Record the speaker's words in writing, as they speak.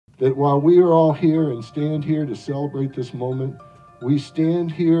that while we are all here and stand here to celebrate this moment, we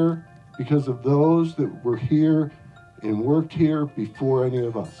stand here because of those that were here and worked here before any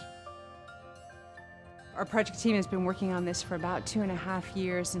of us. Our project team has been working on this for about 2.5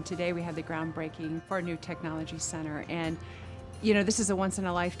 years, and today we have the groundbreaking for our new technology center. And you know, this is a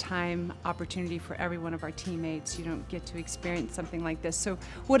once-in-a-lifetime opportunity for every one of our teammates. You don't get to experience something like this. So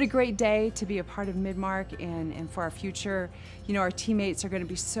what a great day to be a part of Midmark and for our future. You know, our teammates are going to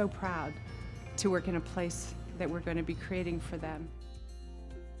be so proud to work in a place that we're going to be creating for them.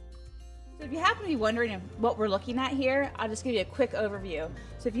 So if you happen to be wondering what we're looking at here, I'll just give you a quick overview.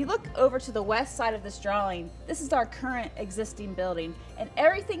 So if you look over to the west side of this drawing, this is our current existing building, and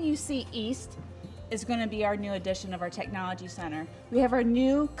everything you see east is going to be our new addition of our technology center. We have our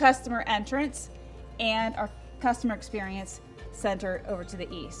new customer entrance and our customer experience center over to the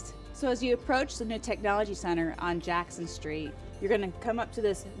east. So as you approach the new technology center on Jackson Street, you're going to come up to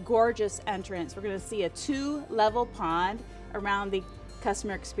this gorgeous entrance. We're going to see a 2-level pond around the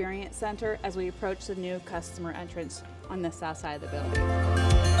customer experience center as we approach the new customer entrance on the south side of the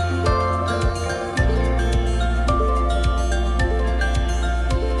building.